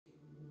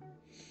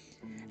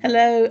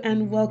Hello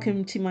and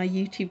welcome to my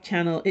YouTube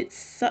channel. It's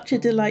such a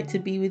delight to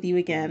be with you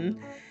again.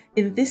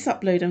 In this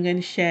upload, I'm going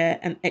to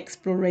share an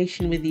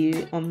exploration with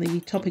you on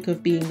the topic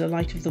of being the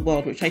light of the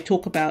world, which I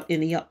talk about in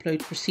the upload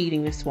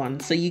preceding this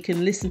one. So you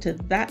can listen to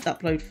that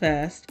upload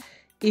first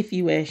if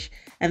you wish,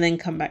 and then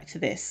come back to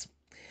this.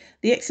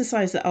 The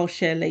exercise that I'll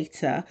share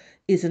later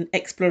is an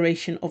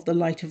exploration of the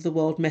light of the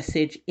world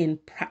message in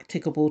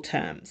practicable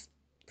terms.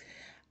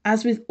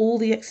 As with all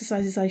the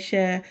exercises I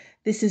share,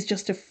 this is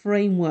just a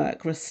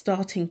framework or a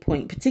starting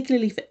point,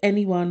 particularly for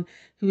anyone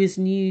who is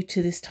new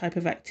to this type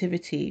of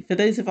activity. For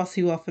those of us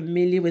who are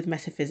familiar with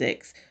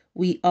metaphysics,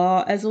 we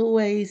are, as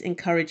always,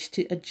 encouraged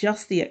to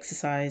adjust the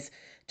exercise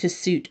to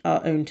suit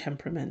our own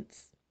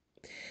temperaments.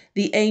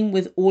 The aim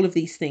with all of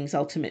these things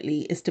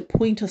ultimately is to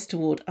point us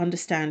toward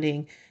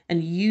understanding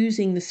and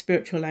using the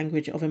spiritual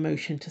language of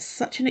emotion to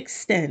such an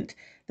extent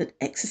that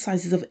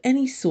exercises of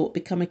any sort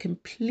become a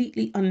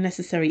completely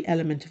unnecessary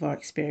element of our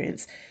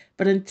experience.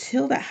 But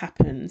until that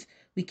happens,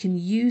 we can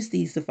use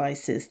these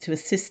devices to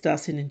assist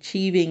us in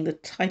achieving the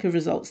type of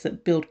results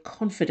that build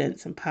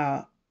confidence and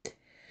power.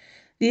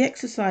 The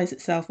exercise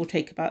itself will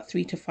take about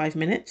 3 to 5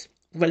 minutes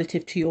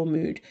relative to your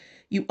mood.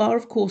 You are,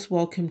 of course,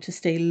 welcome to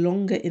stay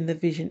longer in the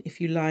vision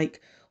if you like,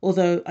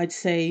 although I'd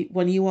say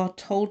when you are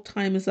told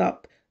time is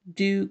up,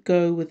 do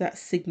go with that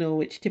signal,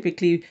 which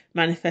typically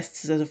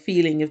manifests as a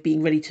feeling of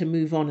being ready to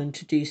move on and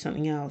to do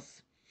something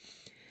else.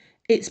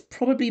 It's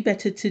probably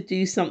better to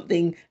do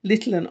something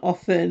little and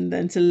often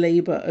than to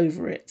labor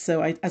over it.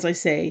 So as I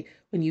say,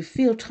 when you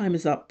feel time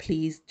is up,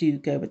 please do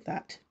go with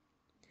that.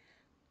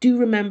 Do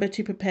remember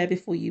to prepare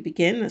before you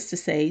begin. That's to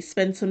say,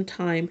 spend some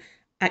time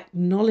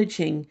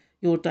acknowledging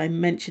your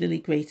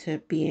dimensionally greater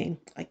being.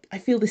 I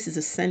feel this is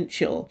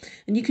essential.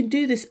 And you can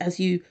do this as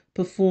you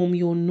perform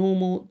your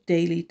normal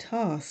daily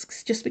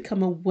tasks. Just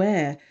become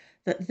aware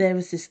that there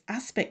is this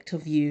aspect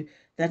of you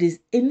that is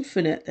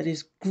infinite, that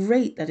is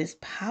great, that is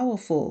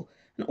powerful.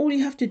 And all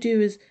you have to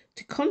do is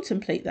to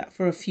contemplate that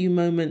for a few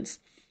moments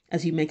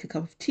as you make a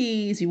cup of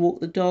tea, as you walk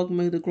the dog,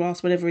 mow the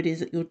grass, whatever it is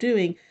that you're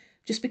doing.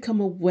 Just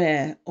become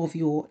aware of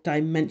your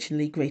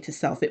dimensionally greater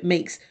self. It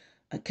makes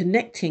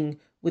connecting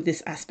with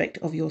this aspect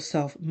of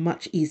yourself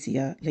much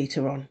easier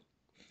later on.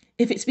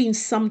 If it's been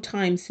some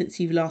time since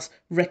you've last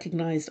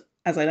recognized,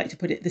 as I like to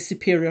put it, the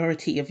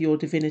superiority of your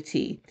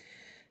divinity,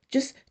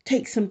 just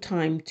take some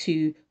time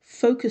to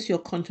focus your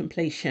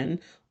contemplation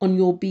on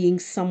your being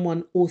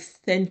someone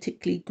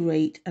authentically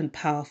great and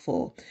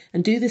powerful.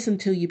 And do this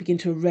until you begin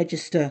to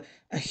register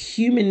a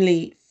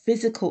humanly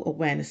physical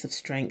awareness of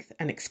strength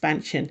and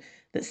expansion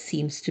that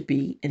seems to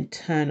be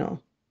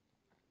internal.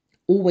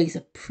 Always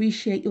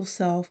appreciate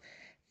yourself.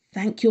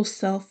 Thank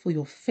yourself for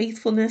your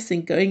faithfulness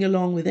in going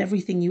along with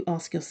everything you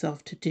ask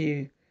yourself to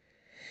do.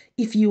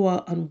 If you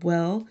are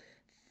unwell,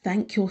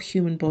 thank your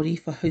human body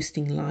for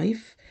hosting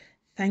life.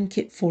 Thank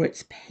it for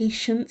its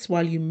patience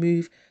while you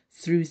move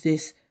through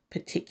this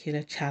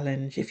particular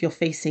challenge. If you're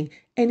facing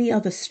any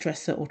other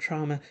stressor or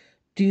trauma,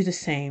 do the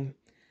same.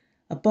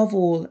 Above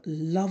all,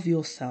 love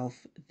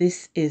yourself.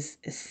 This is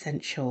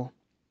essential.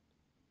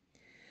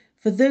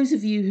 For those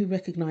of you who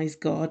recognize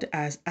God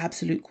as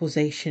absolute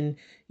causation,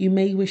 you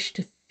may wish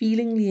to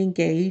feelingly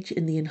engage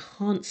in the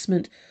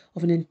enhancement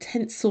of an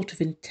intense sort of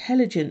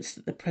intelligence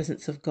that the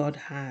presence of God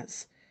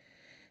has.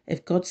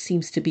 If God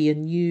seems to be a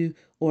new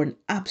or an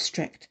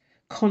abstract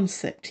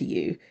concept to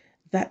you,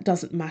 that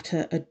doesn't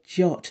matter a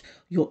jot.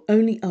 You're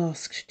only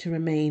asked to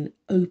remain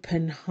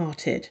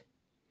open-hearted.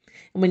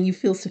 And when you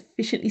feel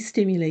sufficiently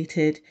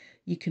stimulated,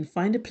 you can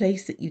find a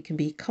place that you can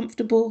be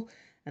comfortable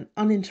and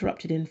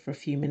uninterrupted in for a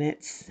few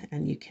minutes,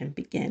 and you can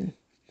begin.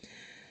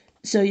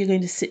 So you're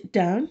going to sit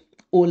down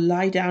or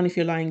lie down. If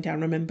you're lying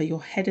down, remember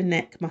your head and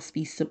neck must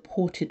be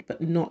supported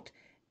but not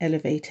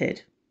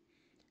elevated.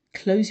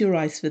 Close your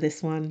eyes for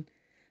this one.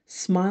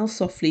 Smile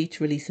softly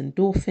to release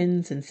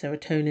endorphins and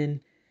serotonin,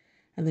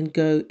 and then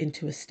go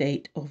into a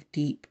state of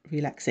deep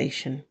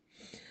relaxation.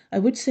 I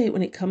would say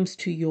when it comes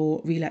to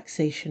your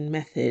relaxation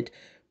method,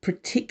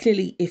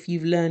 particularly if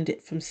you've learned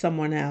it from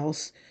someone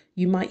else,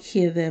 you might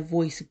hear their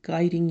voice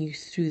guiding you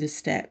through the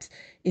steps.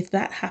 If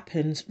that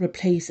happens,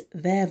 replace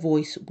their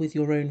voice with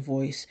your own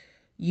voice.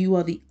 You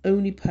are the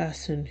only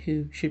person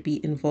who should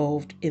be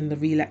involved in the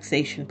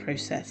relaxation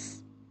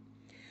process.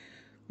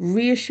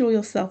 Reassure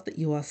yourself that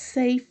you are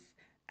safe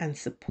and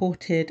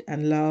supported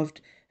and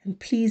loved, and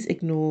please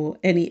ignore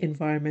any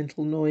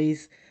environmental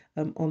noise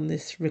on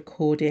this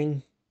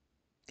recording.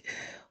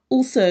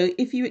 Also,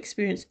 if you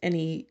experience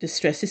any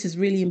distress, this is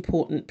really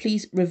important.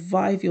 Please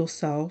revive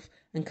yourself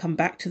and come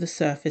back to the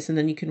surface, and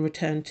then you can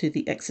return to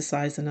the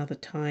exercise another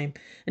time.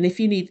 And if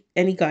you need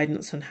any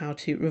guidance on how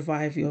to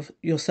revive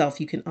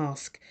yourself, you can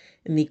ask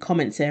in the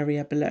comments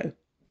area below.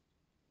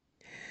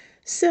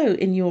 So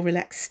in your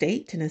relaxed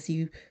state, and as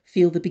you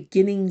feel the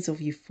beginnings of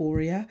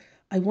euphoria,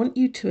 I want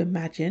you to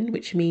imagine,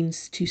 which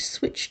means to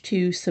switch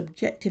to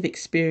subjective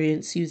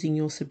experience using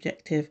your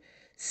subjective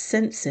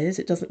senses.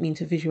 It doesn't mean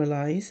to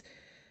visualize.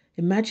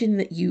 Imagine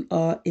that you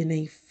are in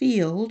a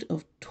field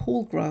of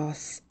tall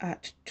grass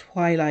at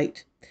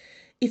twilight.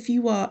 if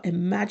you are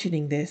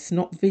imagining this,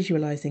 not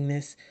visualizing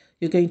this,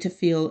 you're going to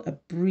feel a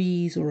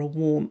breeze or a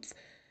warmth.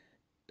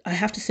 I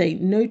have to say,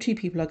 no two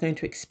people are going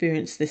to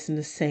experience this in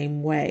the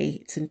same way.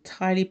 It's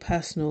entirely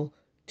personal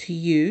to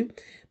you,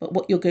 but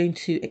what you're going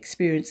to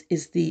experience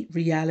is the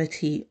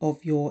reality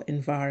of your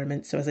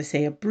environment. So as I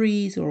say, a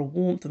breeze or a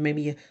warmth or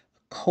maybe a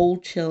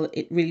cold chill,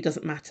 it really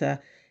doesn't matter.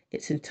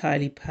 It's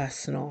entirely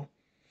personal.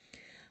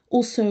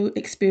 Also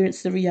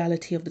experience the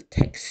reality of the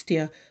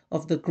texture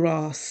of the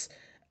grass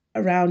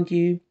around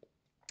you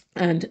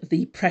and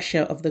the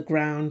pressure of the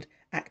ground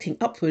acting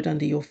upward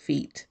under your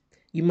feet.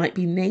 You might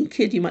be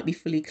naked, you might be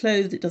fully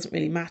clothed, it doesn't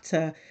really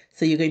matter.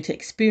 So you're going to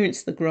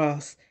experience the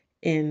grass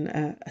in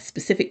a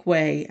specific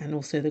way and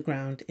also the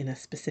ground in a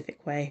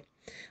specific way.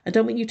 I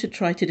don't want you to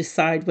try to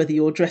decide whether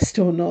you're dressed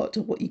or not,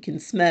 or what you can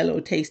smell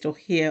or taste or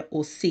hear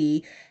or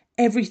see.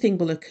 Everything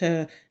will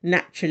occur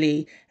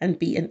naturally and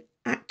be an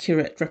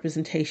accurate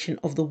representation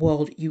of the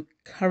world you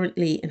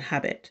currently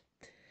inhabit.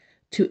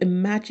 To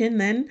imagine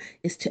then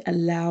is to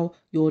allow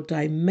your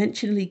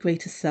dimensionally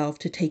greater self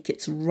to take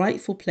its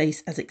rightful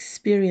place as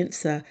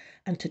experiencer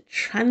and to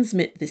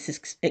transmit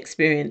this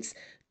experience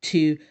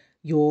to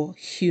your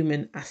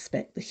human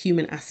aspect, the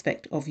human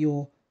aspect of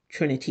your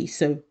Trinity.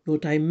 So your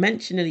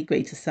dimensionally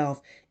greater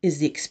self is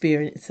the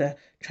experiencer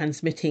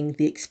transmitting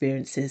the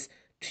experiences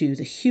to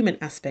the human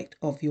aspect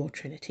of your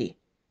Trinity.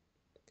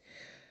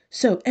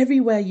 So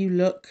everywhere you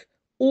look,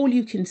 all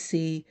you can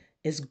see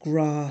is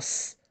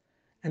grass,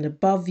 and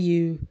above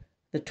you,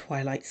 the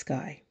twilight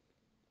sky.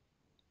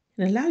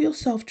 And allow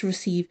yourself to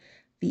receive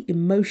the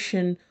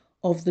emotion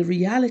of the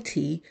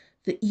reality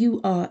that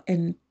you are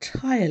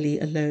entirely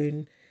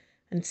alone,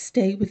 and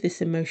stay with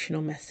this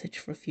emotional message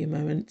for a few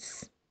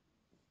moments.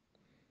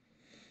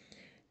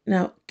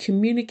 Now,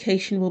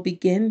 communication will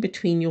begin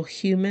between your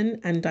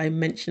human and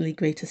dimensionally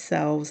greater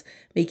selves,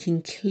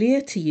 making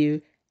clear to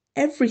you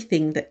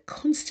everything that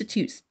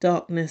constitutes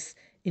darkness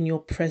in your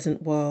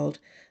present world.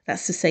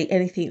 That's to say,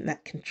 anything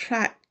that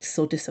contracts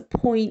or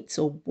disappoints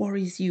or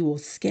worries you or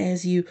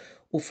scares you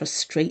or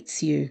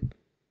frustrates you.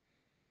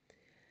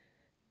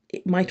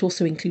 It might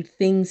also include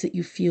things that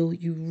you feel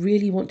you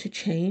really want to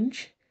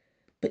change,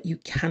 but you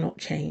cannot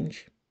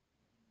change.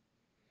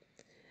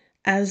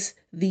 As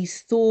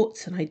these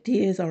thoughts and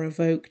ideas are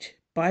evoked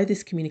by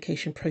this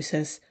communication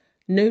process,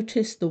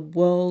 notice the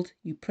world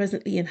you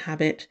presently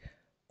inhabit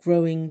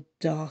growing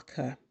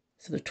darker.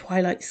 So the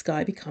twilight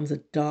sky becomes a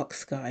dark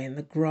sky and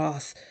the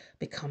grass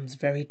becomes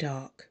very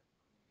dark.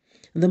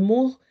 And the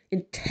more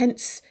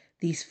intense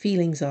these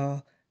feelings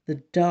are,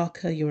 the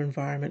darker your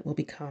environment will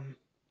become.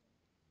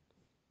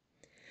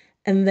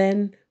 And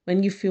then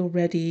when you feel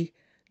ready,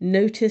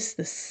 notice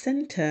the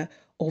center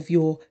of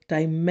your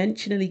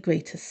dimensionally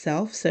greater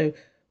self. So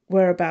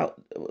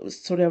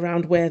sort of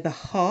around where the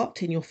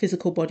heart in your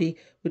physical body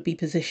would be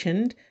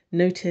positioned.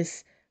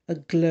 Notice a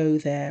glow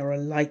there or a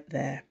light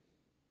there.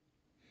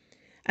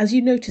 As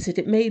you notice it,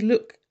 it may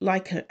look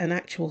like an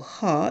actual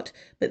heart,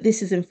 but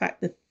this is in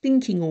fact the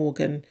thinking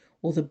organ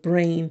or the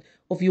brain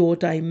of your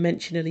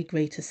dimensionally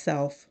greater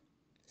self.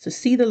 So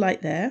see the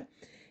light there.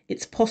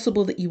 It's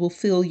possible that you will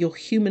feel your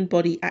human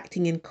body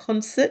acting in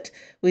concert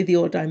with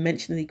your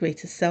dimensionally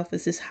greater self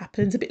as this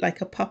happens, a bit like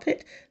a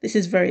puppet. This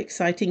is very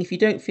exciting. If you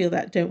don't feel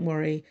that, don't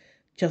worry.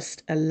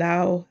 Just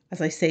allow,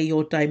 as I say,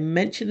 your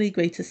dimensionally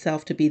greater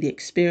self to be the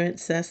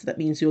experiencer. So that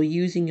means you're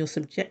using your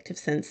subjective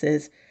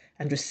senses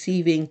and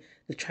receiving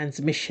the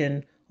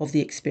transmission of the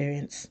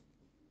experience.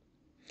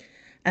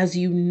 As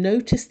you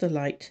notice the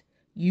light,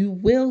 you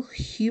will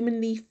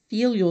humanly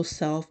feel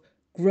yourself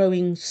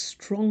growing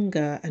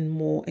stronger and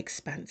more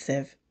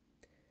expansive.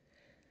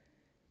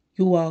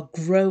 You are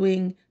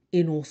growing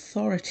in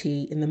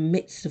authority in the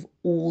midst of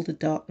all the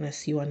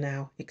darkness you are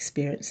now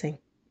experiencing.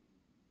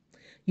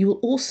 You will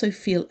also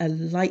feel a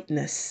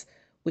lightness,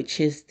 which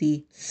is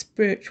the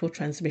spiritual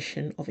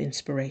transmission of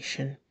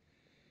inspiration.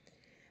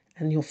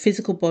 And your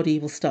physical body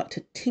will start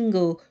to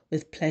tingle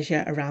with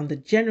pleasure around the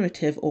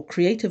generative or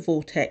creative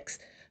vortex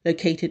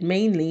located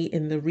mainly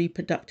in the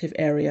reproductive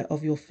area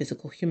of your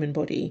physical human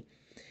body.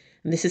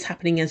 And this is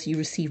happening as you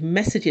receive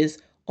messages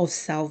of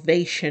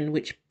salvation,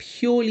 which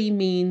purely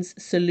means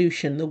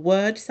solution. The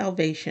word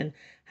salvation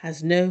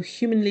has no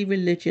humanly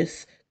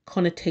religious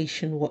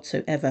connotation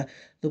whatsoever.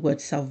 The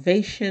word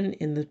salvation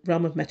in the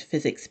realm of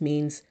metaphysics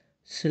means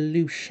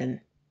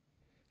solution.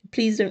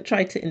 Please don't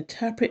try to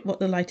interpret what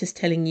the light is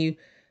telling you.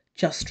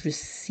 Just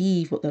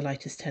receive what the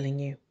light is telling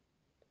you.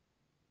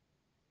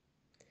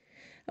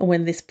 And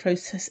when this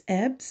process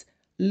ebbs,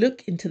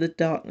 look into the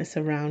darkness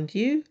around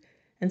you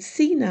and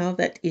see now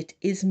that it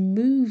is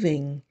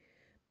moving,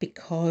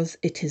 because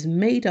it is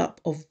made up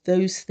of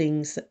those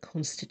things that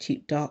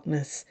constitute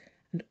darkness.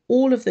 And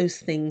all of those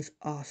things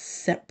are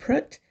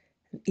separate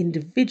and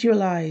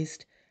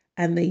individualized,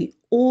 and they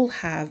all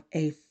have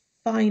a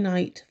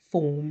finite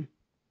form.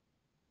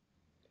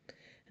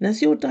 And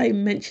as your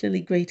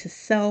dimensionally greater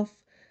self,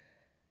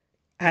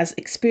 as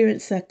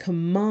experiencer,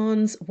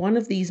 commands one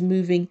of these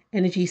moving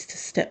energies to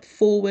step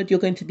forward, you're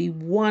going to be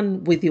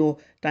one with your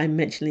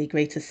dimensionally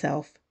greater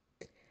self.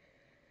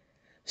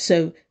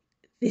 So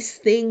This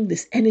thing,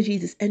 this energy,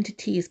 this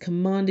entity is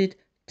commanded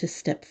to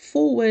step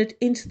forward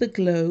into the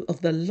glow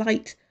of the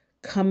light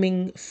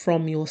coming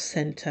from your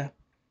center.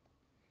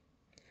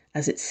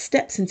 As it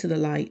steps into the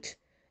light,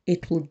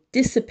 it will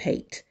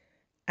dissipate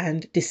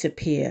and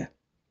disappear.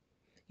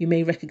 You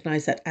may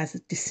recognize that as a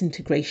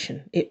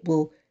disintegration. It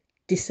will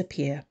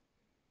disappear.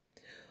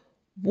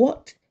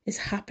 What is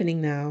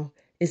happening now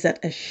is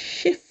that a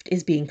shift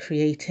is being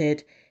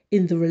created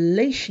in the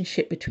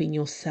relationship between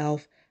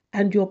yourself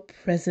and your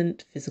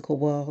present physical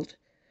world.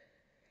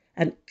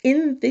 And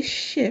in this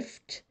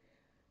shift,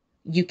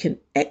 you can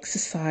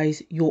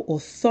exercise your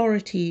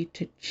authority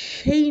to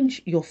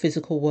change your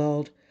physical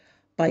world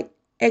by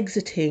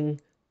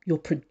exiting your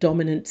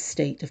predominant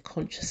state of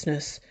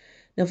consciousness.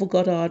 Neville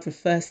Goddard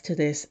refers to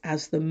this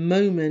as the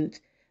moment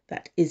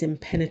that is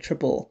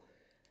impenetrable,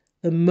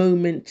 the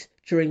moment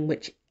during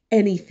which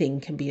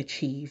anything can be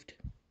achieved.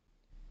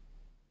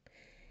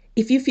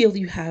 If you feel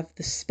you have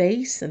the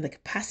space and the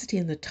capacity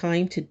and the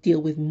time to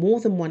deal with more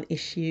than one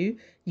issue,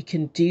 you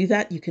can do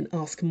that. You can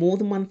ask more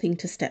than one thing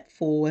to step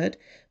forward.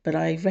 But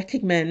I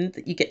recommend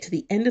that you get to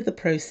the end of the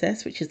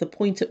process, which is the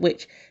point at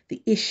which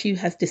the issue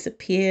has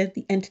disappeared,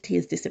 the entity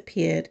has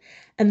disappeared,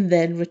 and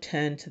then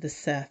return to the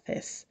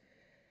surface.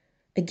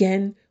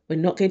 Again, we're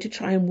not going to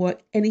try and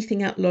work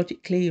anything out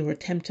logically or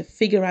attempt to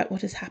figure out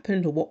what has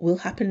happened or what will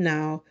happen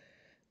now.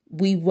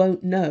 We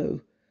won't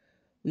know.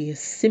 We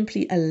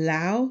simply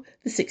allow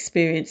this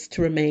experience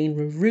to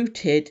remain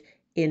rooted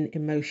in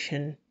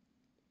emotion.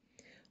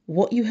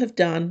 What you have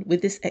done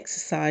with this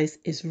exercise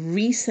is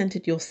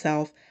recentered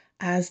yourself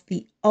as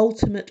the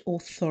ultimate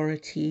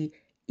authority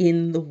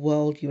in the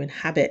world you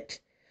inhabit.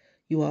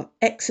 You are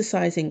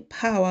exercising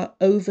power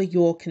over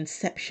your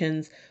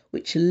conceptions,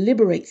 which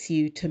liberates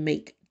you to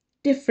make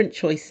different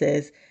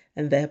choices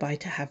and thereby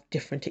to have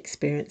different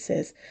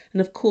experiences.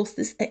 And of course,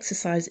 this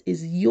exercise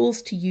is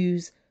yours to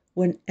use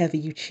whenever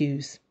you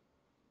choose.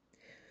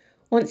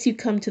 Once you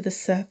come to the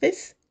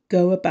surface,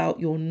 go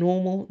about your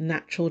normal,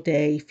 natural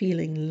day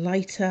feeling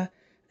lighter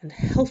and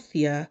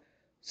healthier,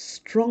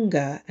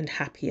 stronger and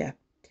happier.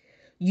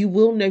 You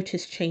will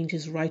notice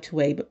changes right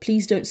away, but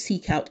please don't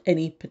seek out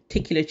any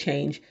particular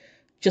change.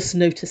 Just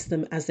notice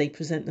them as they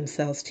present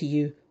themselves to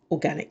you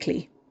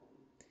organically.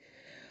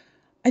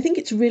 I think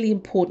it's really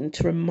important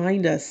to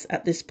remind us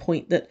at this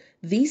point that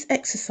these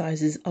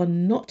exercises are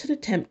not an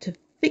attempt to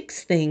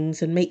fix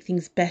things and make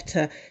things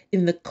better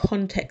in the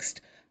context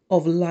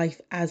of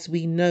life as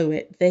we know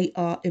it. They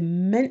are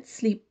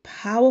immensely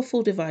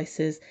powerful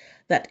devices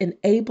that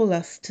enable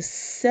us to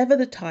sever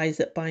the ties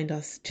that bind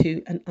us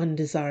to an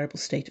undesirable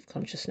state of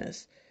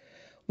consciousness.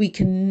 We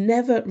can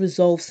never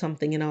resolve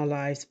something in our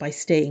lives by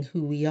staying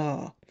who we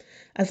are.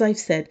 As I've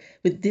said,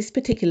 with this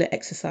particular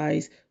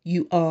exercise,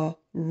 you are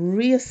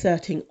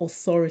reasserting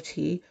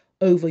authority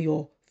over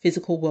your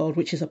physical world,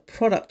 which is a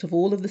product of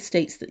all of the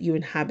states that you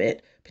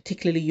inhabit,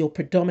 particularly your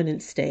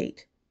predominant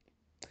state.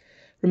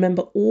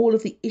 Remember, all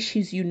of the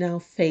issues you now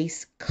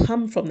face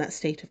come from that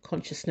state of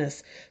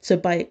consciousness. So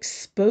by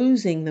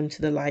exposing them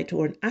to the light,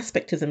 or an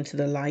aspect of them to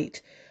the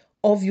light,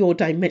 of your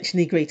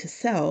dimensionally greater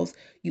selves,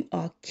 you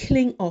are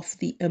killing off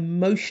the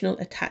emotional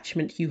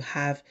attachment you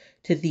have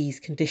to these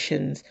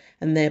conditions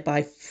and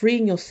thereby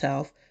freeing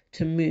yourself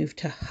to move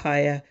to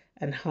higher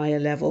and higher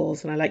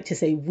levels. And I like to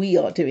say we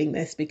are doing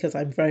this because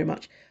I'm very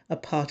much a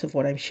part of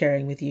what I'm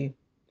sharing with you.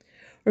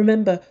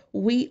 Remember,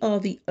 we are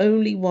the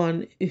only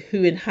one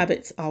who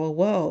inhabits our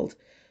world.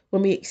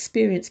 When we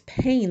experience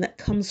pain that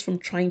comes from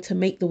trying to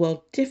make the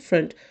world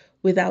different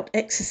without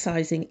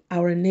exercising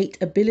our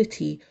innate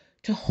ability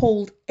to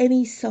hold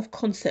any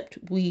self-concept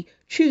we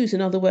choose.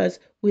 In other words,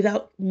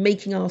 without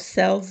making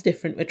ourselves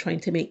different, we're trying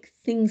to make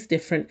things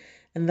different,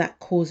 and that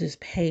causes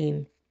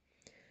pain.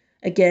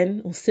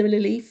 Again, or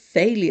similarly,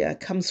 failure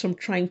comes from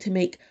trying to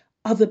make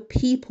other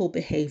people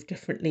behave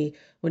differently,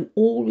 when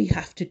all we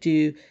have to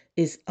do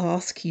is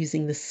ask,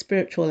 using the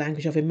spiritual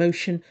language of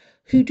emotion,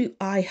 who do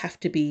I have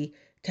to be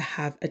to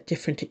have a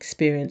different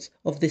experience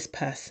of this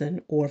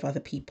person or of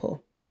other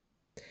people?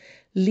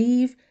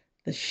 Leave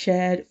the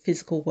shared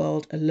physical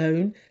world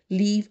alone,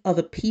 leave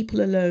other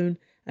people alone,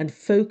 and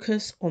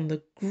focus on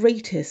the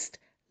greatest,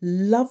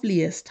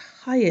 loveliest,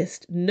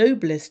 highest,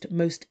 noblest,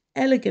 most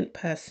elegant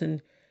person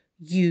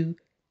you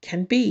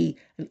can be.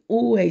 And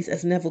always,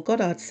 as Neville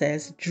Goddard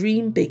says,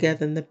 dream bigger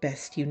than the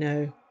best you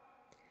know.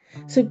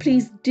 So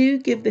please do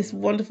give this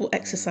wonderful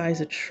exercise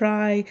a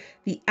try.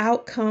 The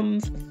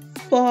outcomes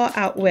far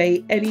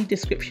outweigh any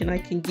description I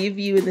can give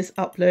you in this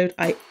upload.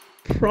 I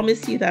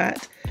promise you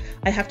that.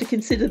 I have to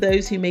consider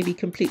those who may be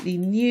completely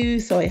new,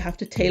 so I have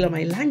to tailor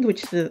my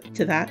language to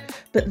that.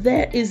 But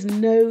there is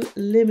no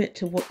limit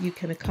to what you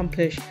can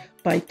accomplish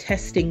by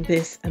testing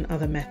this and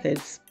other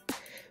methods.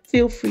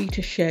 Feel free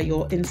to share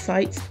your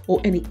insights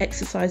or any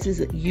exercises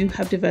that you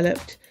have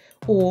developed,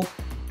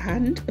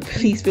 and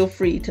please feel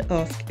free to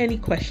ask any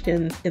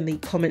questions in the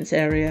comments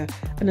area.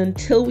 And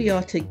until we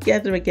are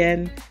together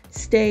again,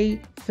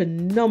 stay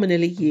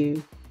phenomenally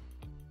you.